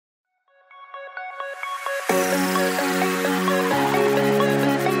Welcome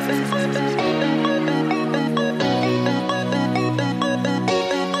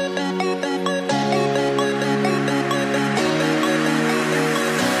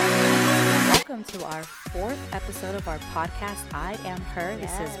to our fourth episode of our podcast, I Am Her.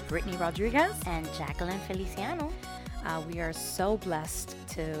 Yes. This is Brittany Rodriguez. And Jacqueline Feliciano. We are so blessed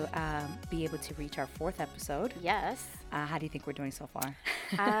to be able to reach our fourth episode. Yes. How do you think we're doing so far?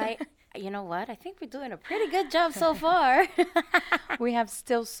 You know what? I think we're doing a pretty good job so far. We have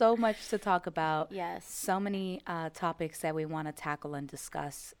still so much to talk about. Yes. So many topics that we want to tackle and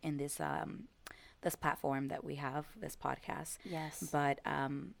discuss in this this platform that we have, this podcast. Yes. But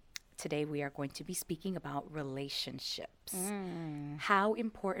today we are going to be speaking about relationships. How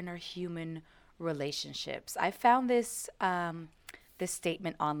important are human relationships? I found this this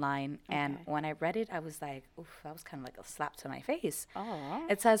statement online, and when I read it, I was like, oof, that was kind of like a slap to my face. Oh.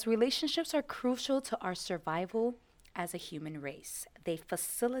 It says, relationships are crucial to our survival as a human race. They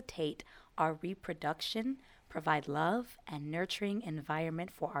facilitate our reproduction, provide love and nurturing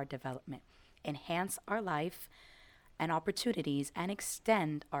environment for our development, enhance our life and opportunities, and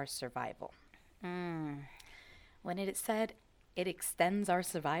extend our survival. When it said it extends our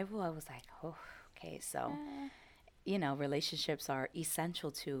survival, I was like, oh, okay, so you know, relationships are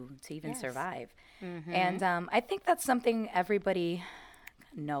essential to even survive. And I think that's something everybody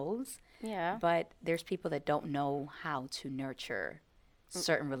knows. Yeah. But there's people that don't know how to nurture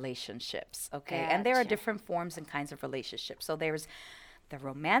certain relationships, okay? And there are Gotcha. different forms and kinds of relationships. So there's the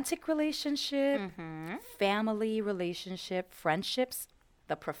romantic relationship, family relationship, friendships,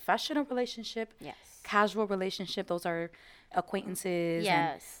 the professional relationship, Yes. casual relationship. Those are acquaintances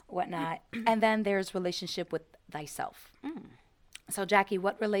Yes. and whatnot. And then there's relationship with thyself. So Jackie,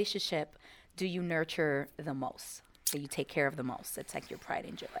 what relationship do you nurture the most? That you take care of the most? It's like your pride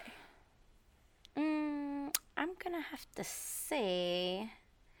and joy. I'm going to have to say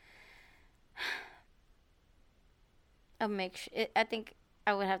a mix. I think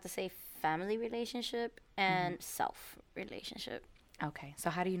I would have to say family relationship and self relationship. Okay. So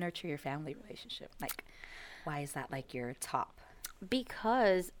how do you nurture your family relationship? Like, why is that like your top?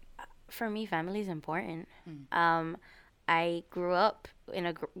 Because for me, family is important. I grew up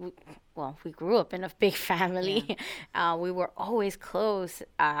in we grew up in a big family. We were always close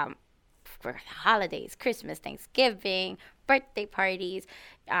for holidays, Christmas, Thanksgiving, birthday parties.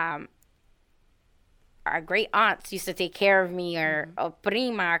 Our great aunts used to take care of me, or a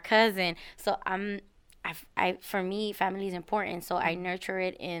prima, our cousin. So for me, family is important. So I nurture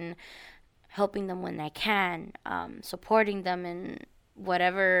it in helping them when I can, supporting them in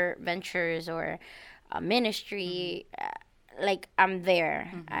whatever ventures or ministry. Like, I'm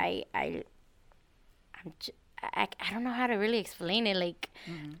there. I don't know how to really explain it. Like,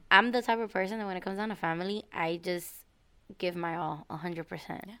 I'm the type of person that when it comes down to family, I just give my all,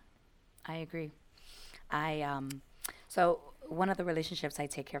 100%. Yeah, I agree. So one of the relationships I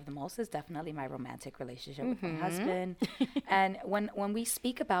take care of the most is definitely my romantic relationship with my husband. And when we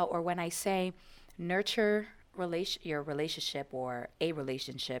speak about, or when I say nurture your relationship or a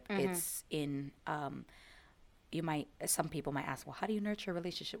relationship, it's in some people might ask, well, how do you nurture a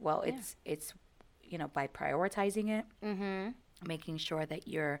relationship? Well, it's you know, by prioritizing it, making sure that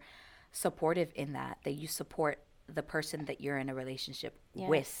you're supportive in that you support the person that you're in a relationship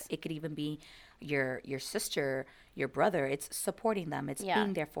with. It could even be your sister, your brother. It's supporting them. It's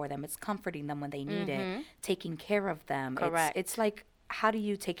being there for them. It's comforting them when they need it, taking care of them. Correct. It's like, how do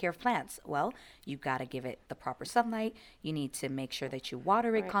you take care of plants? Well, you got to give it the proper sunlight. You need to make sure that you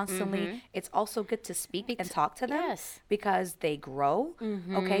water it constantly. It's also good to speak and talk to them because they grow.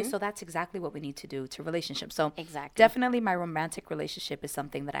 Okay, so that's exactly what we need to do to relationships. So definitely my romantic relationship is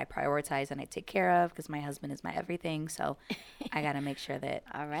something that I prioritize and I take care of because my husband is my everything. So I got to make sure that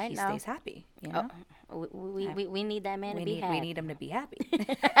he stays happy. You know, we need that man to be happy. We need him to be happy.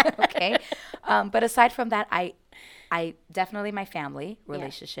 Okay, but aside from that, I definitely, my family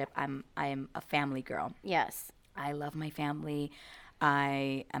relationship. I'm a family girl. Yes. I love my family.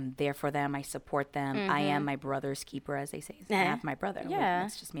 I am there for them. I support them. I am my brother's keeper, as they say. I have my brother. Yeah.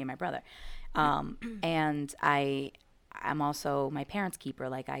 It's just me and my brother. And I'm also my parents' keeper.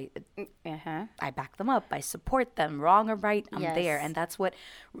 Like I back them up. I support them, wrong or right. I'm there, and that's what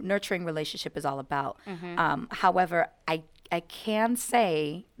nurturing relationship is all about. However, I can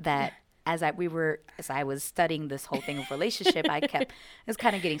say that as I was studying this whole thing of relationship, I was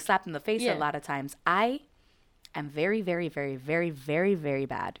kind of getting slapped in the face a lot of times. I am very, very, very, very, very, very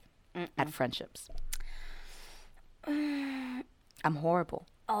bad at friendships. I'm horrible.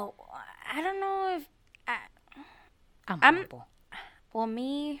 Oh, I don't know if I'm horrible. Well,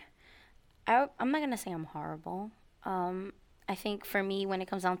 me, I'm not gonna say I'm horrible. I think for me, when it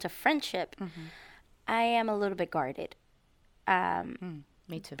comes down to friendship, I am a little bit guarded.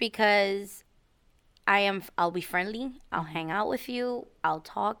 Me too. Because I'll be friendly. I'll hang out with you. I'll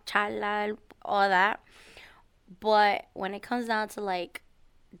talk, chala, all that. But when it comes down to like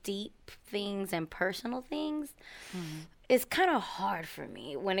deep things and personal things, it's kind of hard for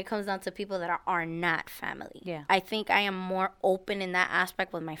me when it comes down to people that are not family. Yeah. I think I am more open in that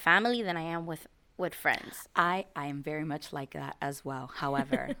aspect with my family than I am with friends. I am very much like that as well.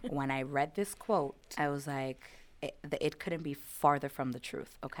 However, when I read this quote, I was like, it couldn't be farther from the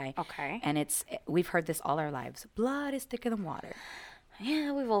truth. Okay. Okay. And we've heard this all our lives. Blood is thicker than water.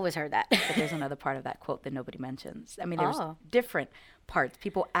 Yeah, we've always heard that. But there's another part of that quote that nobody mentions. I mean, there's Oh. different parts.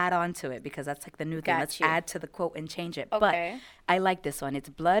 People add on to it because that's like the new thing. Got Let's you. add to the quote and change it. Okay. But I like this one. It's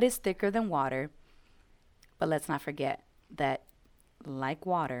blood is thicker than water. But let's not forget that, like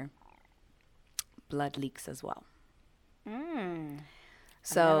water, blood leaks as well.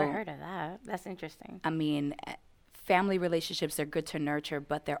 So I've never heard of that. That's interesting. I mean, family relationships are good to nurture,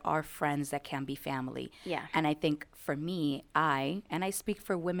 but there are friends that can be family. Yeah. And I think for me, and I speak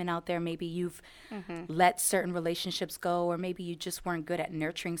for women out there, maybe you've let certain relationships go, or maybe you just weren't good at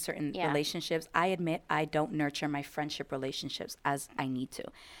nurturing certain relationships. I admit I don't nurture my friendship relationships as I need to.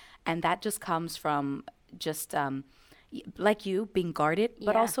 And that just comes from just like you being guarded,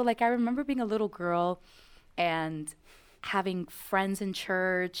 but Yeah. also like I remember being a little girl and having friends in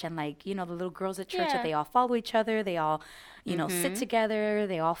church, and like, you know, the little girls at church Yeah. that they all follow each other, they all, you know, sit together,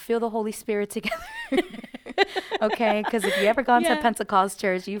 they all feel the Holy Spirit together. Okay, because if you ever gone to a Yeah. Pentecost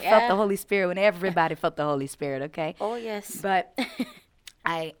church, you felt the Yeah. Holy Spirit when everybody felt the Holy Spirit. Okay. Oh, yes. But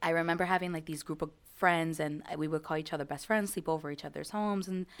I remember having like these group of friends, and we would call each other best friends, sleep over each other's homes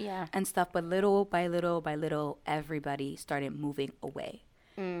and Yeah. and stuff. But little by little by little, everybody started moving away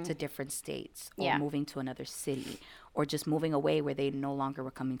to different states, or Yeah. moving to another city, or just moving away where they no longer were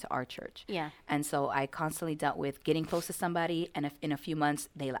coming to our church. Yeah. And so I constantly dealt with getting close to somebody, and if in a few months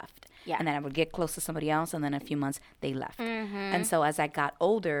they left. Yeah. And then I would get close to somebody else, and then in a few months they left. And so as I got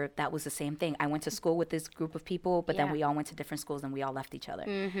older, that was the same thing. I went to school with this group of people, but then Yeah. we all went to different schools and we all left each other.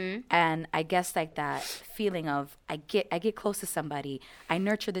 And I guess like that feeling of I get close to somebody, I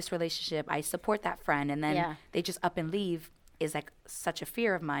nurture this relationship, I support that friend, and then Yeah. they just up and leave, is like such a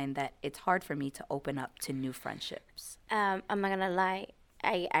fear of mine that it's hard for me to open up to new friendships. I'm not gonna lie.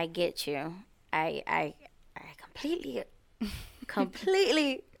 I get you. I completely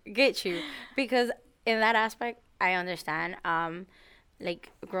completely get you, because in that aspect I understand. Like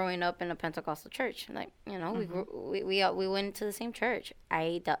growing up in a Pentecostal church, like, you know, we went to the same church.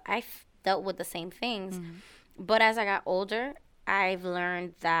 I dealt with the same things, but as I got older, I've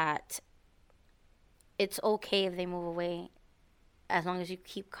learned that it's okay if they move away, as long as you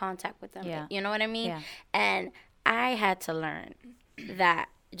keep contact with them. Yeah. You know what I mean? Yeah. And I had to learn that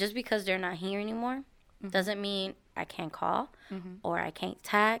just because they're not here anymore doesn't mean I can't call, or I can't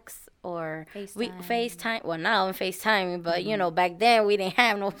text, or we FaceTime. FaceTime. Well, now I'm FaceTiming, but you know, back then we didn't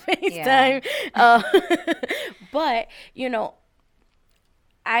have no FaceTime. But you know,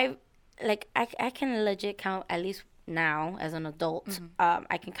 I can legit count, at least now as an adult,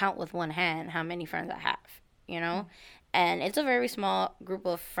 I can count with one hand how many friends I have, you know? And it's a very small group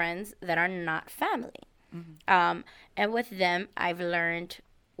of friends that are not family. And with them, I've learned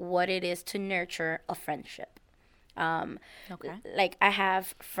what it is to nurture a friendship. Okay. Like, I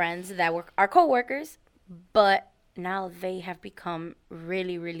have friends that are coworkers, but now they have become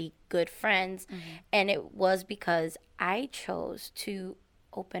really, really good friends. And it was because I chose to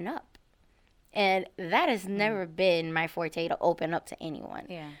open up. And that has never been my forte, to open up to anyone.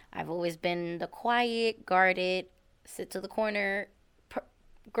 Yeah. I've always been the quiet, guarded, sit to the corner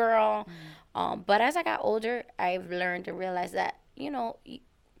girl. But as I got older, I've learned to realize that, you know,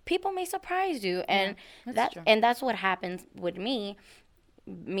 people may surprise you. And that's true. that's what happens with me.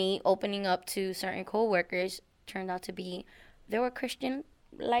 Me opening up to certain coworkers turned out to be, they were Christian,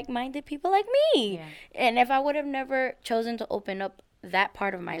 like-minded people like me. Yeah. And if I would have never chosen to open up that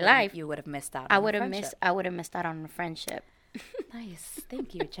part of my life, You would have missed out on I the would have friendship. missed out on a friendship. Nice.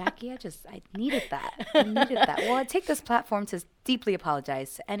 Thank you, Jackie. I needed that. I needed that. Well, I take this platform to deeply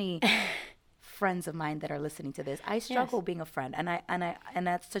apologize to any friends of mine that are listening to this. I struggle being a friend, and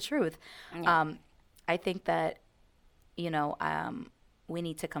that's the truth. Yeah. I think that, you know, we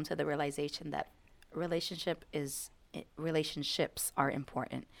need to come to the realization that relationships are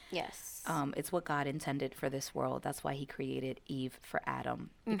important. Yes. It's what God intended for this world. That's why he created Eve for Adam,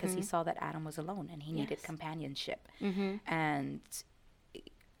 because he saw that Adam was alone and he needed companionship. And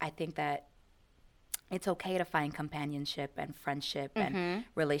I think that it's okay to find companionship and friendship and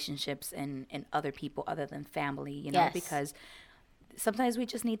relationships in other people other than family, you know, Yes. because sometimes we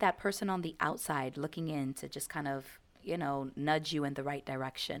just need that person on the outside looking in to just kind of, you know, nudge you in the right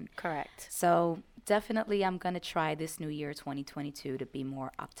direction. Correct. So definitely I'm going to try this new year 2022 to be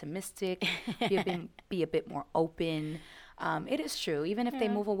more optimistic, be a bit more open. It is true. Even if they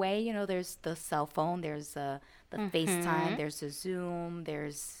move away, you know, there's the cell phone, there's the FaceTime, there's the Zoom,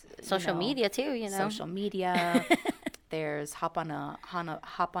 there's Social media too, you know. social media. There's hop on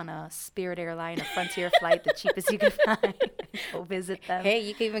a Spirit airline, a Frontier flight, the cheapest you can find. Go visit them. Hey,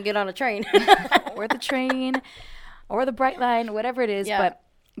 you can even get on a train. Or the train, or the Bright Line, whatever it is. Yeah. But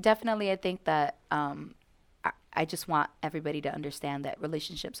definitely, I think that I just want everybody to understand that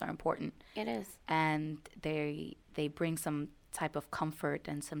relationships are important, It is. and they bring some type of comfort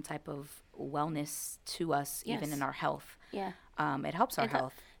and some type of wellness to us, even Yes. in our health. Yeah. It helps our It do-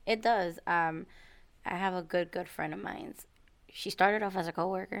 health. It does. I have a good friend of mine. She started off as a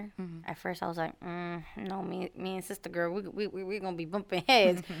coworker. At first, I was like, no, me and sister girl, we gonna be bumping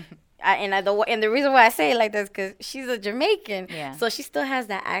heads. And the reason why I say it like this because she's a Jamaican, Yeah. so she still has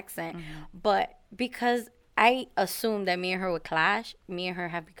that accent. But because I assumed that me and her would clash, me and her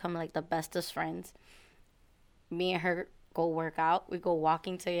have become like the bestest friends. Me and her go work out. We go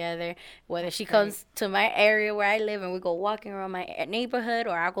walking together. Whether she comes to my area where I live and we go walking around my neighborhood,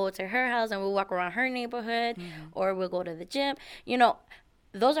 or I'll go to her house and we'll walk around her neighborhood, or we'll go to the gym. You know,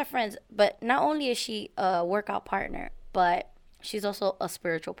 those are friends. But not only is she a workout partner, but she's also a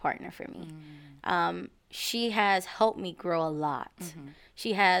spiritual partner for me. She has helped me grow a lot.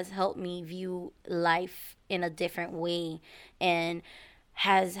 She has helped me view life in a different way, and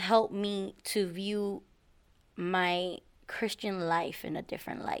has helped me to view my Christian life in a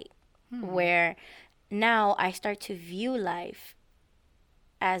different light, where now I start to view life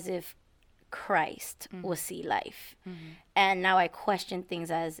as if Christ would see life. And now I question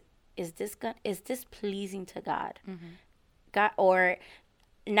things as, is this pleasing to God? God, or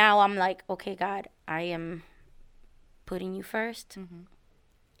now I'm like, okay, God, I am putting you first.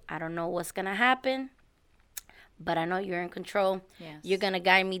 I don't know what's gonna happen, but I know you're in control. Yes. You're gonna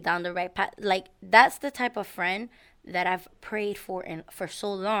guide me down the right path. Like, that's the type of friend that I've prayed for for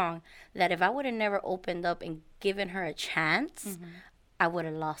so long, that if I would have never opened up and given her a chance, I would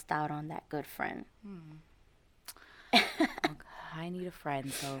have lost out on that good friend. I need a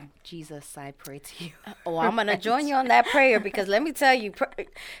friend, so Jesus, I pray to you. Oh, I'm gonna join you on that prayer, because let me tell you,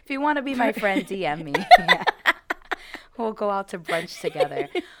 If you want to be my friend, DM me. Yeah. We'll go out to brunch together.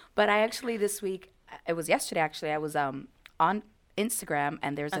 But I actually this week, it was yesterday actually, I was on Instagram,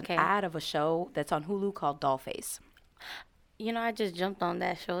 and there's an ad of a show that's on Hulu called Dollface. you know, I just jumped on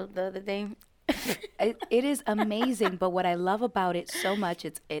that show the other day. It is amazing, but what I love about it so much,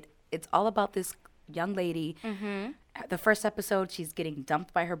 it's all about this young lady. The first episode, she's getting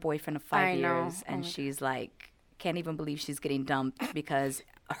dumped by her boyfriend of 5 years, and she's like, can't even believe she's getting dumped because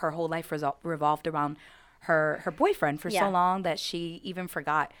her whole life revolved around her boyfriend for so long that she even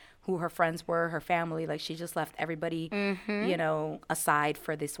forgot who her friends were, her family. Like, she just left everybody, you know, aside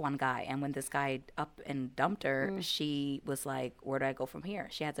for this one guy. And when this guy up and dumped her, she was like, where do I go from here?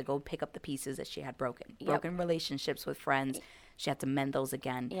 She had to go pick up the pieces that she had broken. Broken relationships with friends. She had to mend those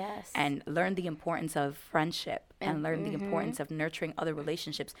again. Yes. And learn the importance of friendship, and learn the importance of nurturing other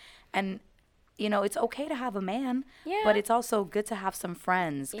relationships. And, you know, it's okay to have a man, but it's also good to have some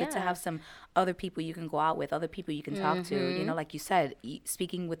friends, good to have some other people you can go out with, other people you can talk to. You know, like you said,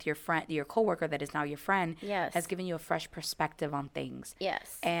 speaking with your friend, your coworker that is now your friend, has given you a fresh perspective on things.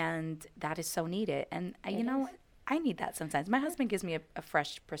 Yes. And that is so needed. And, you know, I need that sometimes. My husband gives me a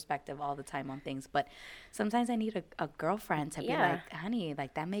fresh perspective all the time on things, but sometimes I need a girlfriend to be like, honey,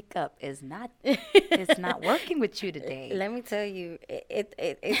 like, that makeup is not it's not working with you today. Let me tell you,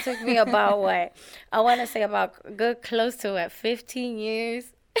 it took me about what I want to say about good close to 15 years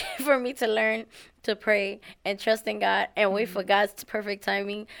for me to learn to pray and trust in God and wait for God's perfect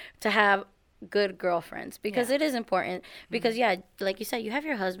timing to have good girlfriends, because it is important, because like you said, you have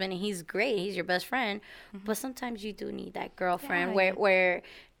your husband and he's great, he's your best friend, but sometimes you do need that girlfriend where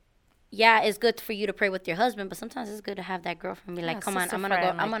it's good for you to pray with your husband, but sometimes it's good to have that girlfriend be like, come on,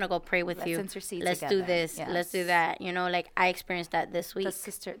 I'm gonna go pray with you, let's do this, let's do that, you know. Like, I experienced that this week.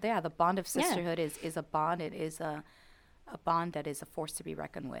 The bond of sisterhood is a bond. It is a bond that is a force to be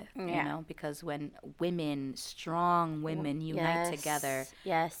reckoned with, you know, because when strong women unite together,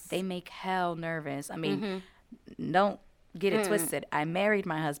 they make hell nervous. I mean, don't get it twisted. I married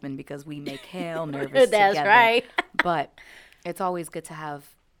my husband because we make hell nervous That's together. right. But it's always good to have,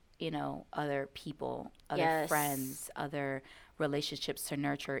 you know, other people, other friends, other relationships to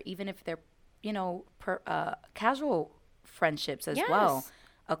nurture, even if they're casual friendships as well, Yes.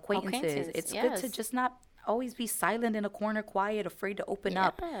 acquaintances. Acquaintances. It's good to Yes. just not always be silent in a corner, quiet, afraid to open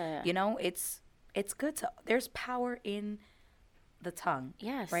up. Yeah. It's good to. There's power in the tongue,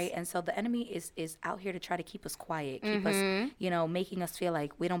 Yes. right? And so the enemy is out here to try to keep us quiet, keep us, Mm-hmm. making us feel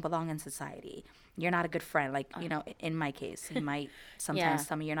like we don't belong in society. You're not a good friend. Like, in my case, he might sometimes Yeah.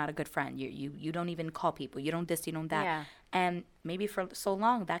 tell me you're not a good friend. You don't even call people. You don't this, you don't that. Yeah. And maybe for so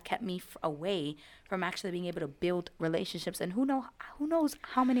long that kept me away from actually being able to build relationships. And who knows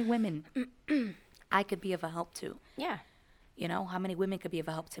how many women I could be of a help to. Yeah. How many women could be of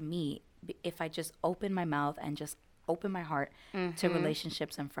a help to me if I just open my mouth and just open my heart to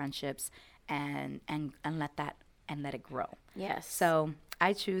relationships and friendships and let it grow. Yes. So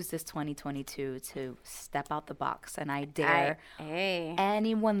I choose this 2022 to step out the box, and I dare Hey.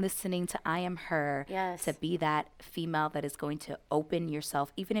 anyone listening to I Am Her Yes. to be that female that is going to open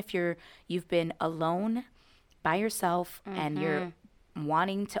yourself, even if you've been alone by yourself and you're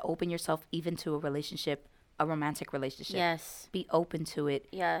wanting to open yourself even to a romantic relationship. Yes. Be open to it.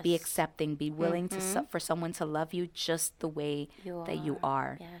 Yes. Be accepting. Be willing for someone to love you just the way that you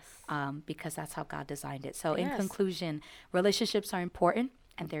are. Yes. Because that's how God designed it. So in Yes. conclusion, relationships are important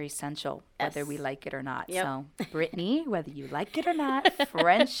and they're essential, whether Yes. we like it or not. Yep. So Brittany, whether you like it or not,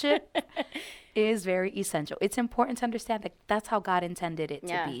 friendship is very essential. It's important to understand that that's how God intended it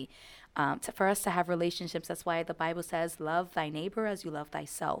Yeah. to be. For us to have relationships, that's why the Bible says, love thy neighbor as you love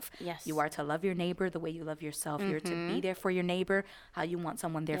thyself. Yes. You are to love your neighbor the way you love yourself. You're to be there for your neighbor how you want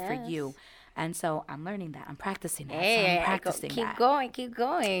someone there for you. Yes. And so I'm learning that. I'm practicing that. So Hey, I'm practicing keep that. going, keep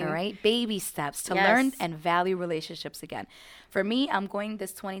going. All right. Baby steps to Yes. learn and value relationships again. For me, I'm going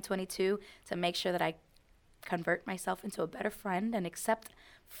this 2022 to make sure that I convert myself into a better friend and accept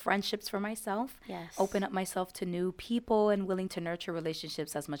friendships for myself. Yes. Open up myself to new people and willing to nurture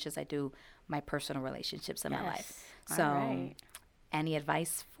relationships as much as I do my personal relationships in my life. Yes. So, All right. any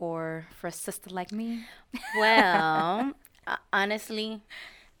advice for a sister like me? Well, honestly,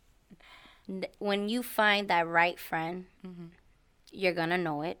 when you find that right friend, you're gonna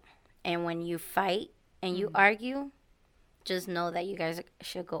know it. And when you fight and you argue, just know that you guys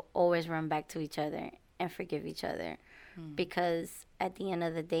should always run back to each other and forgive each other. Because at the end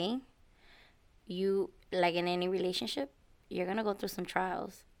of the day, you, like in any relationship, you're gonna go through some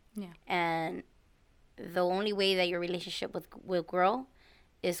trials. Yeah. And the only way that your relationship will grow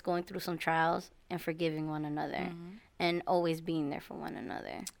is going through some trials and forgiving one another and always being there for one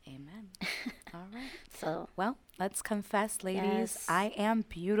another. Amen. All right. So Well, let's confess, ladies. Yes. I am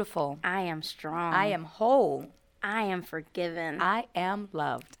beautiful. I am strong. I am whole. I am forgiven. I am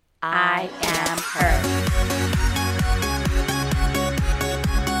loved. I am her.